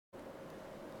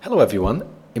Hello everyone.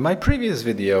 In my previous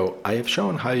video, I have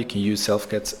shown how you can use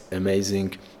SelfCAD's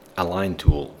amazing align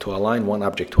tool to align one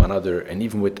object to another, and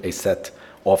even with a set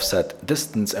offset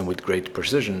distance and with great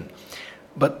precision.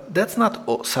 But that's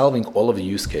not solving all of the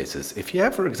use cases. If you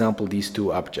have, for example, these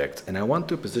two objects and I want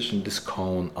to position this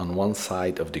cone on one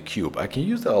side of the cube, I can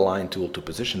use the align tool to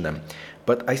position them,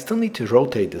 but I still need to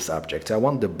rotate this object. I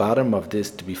want the bottom of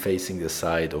this to be facing the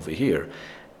side over here.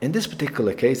 In this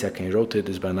particular case, I can rotate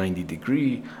this by 90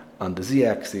 degrees on the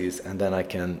z-axis, and then I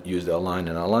can use the align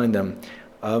and align them.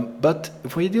 But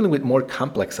if we're dealing with more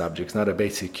complex objects, not a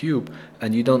basic cube,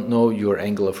 and you don't know your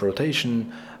angle of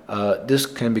rotation, this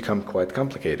can become quite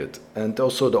complicated. And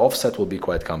also the offset will be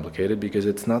quite complicated because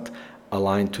it's not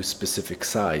aligned to specific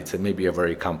sides. It may be a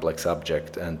very complex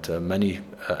object and many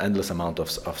endless amount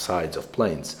of sides of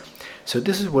planes. So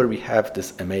this is where we have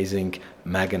this amazing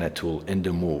magnet tool in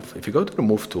the move. If you go to the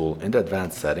move tool in the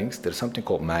advanced settings, there's something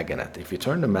called magnet. If you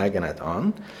turn the magnet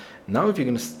on, now if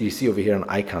you see over here an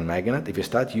icon magnet, if you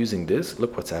start using this,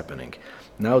 look what's happening.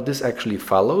 Now this actually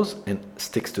follows and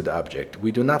sticks to the object.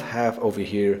 We do not have over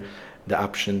here the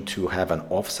option to have an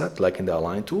offset like in the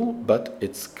align tool, but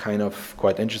it's kind of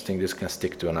quite interesting. This can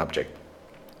stick to an object.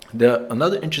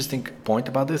 Another interesting point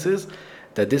about this is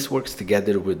that this works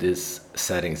together with this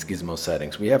settings, gizmo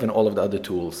settings. We have in all of the other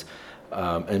tools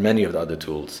and many of the other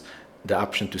tools the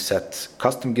option to set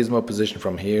custom gizmo position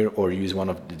from here or use one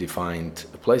of the defined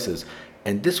places.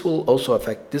 And this will also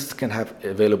affect, this can have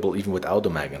available even without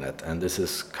the magnet, and this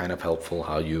is kind of helpful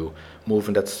how you move,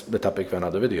 and that's the topic for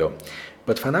another video.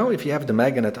 But for now, if you have the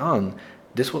magnet on,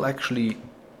 this will actually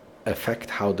affect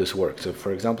how this works. So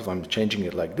for example, if I'm changing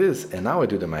it like this and now I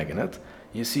do the magnet,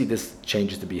 you see this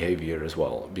changes the behavior as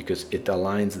well because it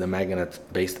aligns the magnet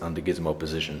based on the gizmo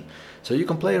position. So you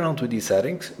can play around with these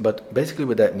settings, but basically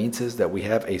what that means is that we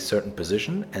have a certain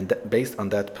position, and based on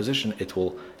that position it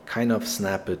will kind of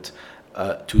snap it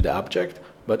to the object.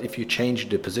 But if you change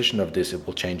the position of this, it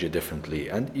will change it differently,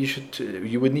 and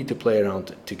you would need to play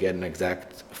around to get an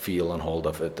exact feel and hold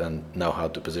of it and know how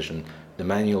to position the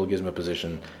manual gizmo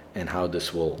position and how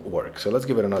this will work. So let's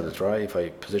give it another try. If I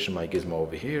position my gizmo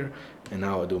over here and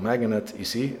now I do magnet, you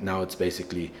see now it's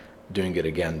basically doing it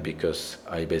again because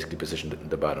I basically positioned it in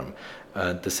the bottom.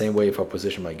 The same way if I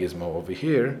position my gizmo over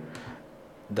here,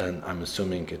 then I'm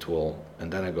assuming it will,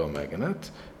 and then I go magnet,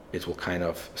 it will kind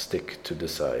of stick to the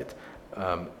side.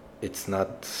 It's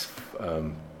not,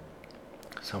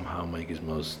 somehow my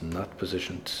gizmo is not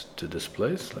positioned to this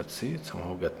place. Let's see, it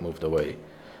somehow got moved away.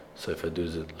 So if I do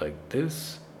it like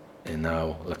this, and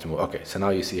now let's move. Okay, so now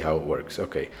you see how it works.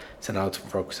 Okay, so now it's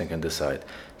focusing on this side.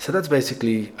 So that's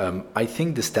basically, I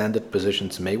think the standard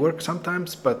positions may work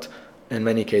sometimes, but in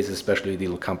many cases, especially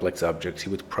the complex objects,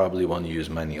 you would probably want to use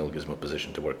manual gizmo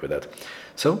position to work with that.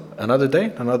 So another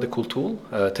day, another cool tool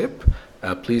tip.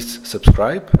 Please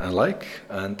subscribe and like,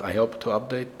 and I hope to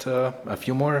update a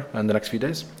few more in the next few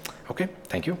days. Okay,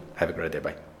 thank you. Have a great day.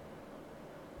 Bye.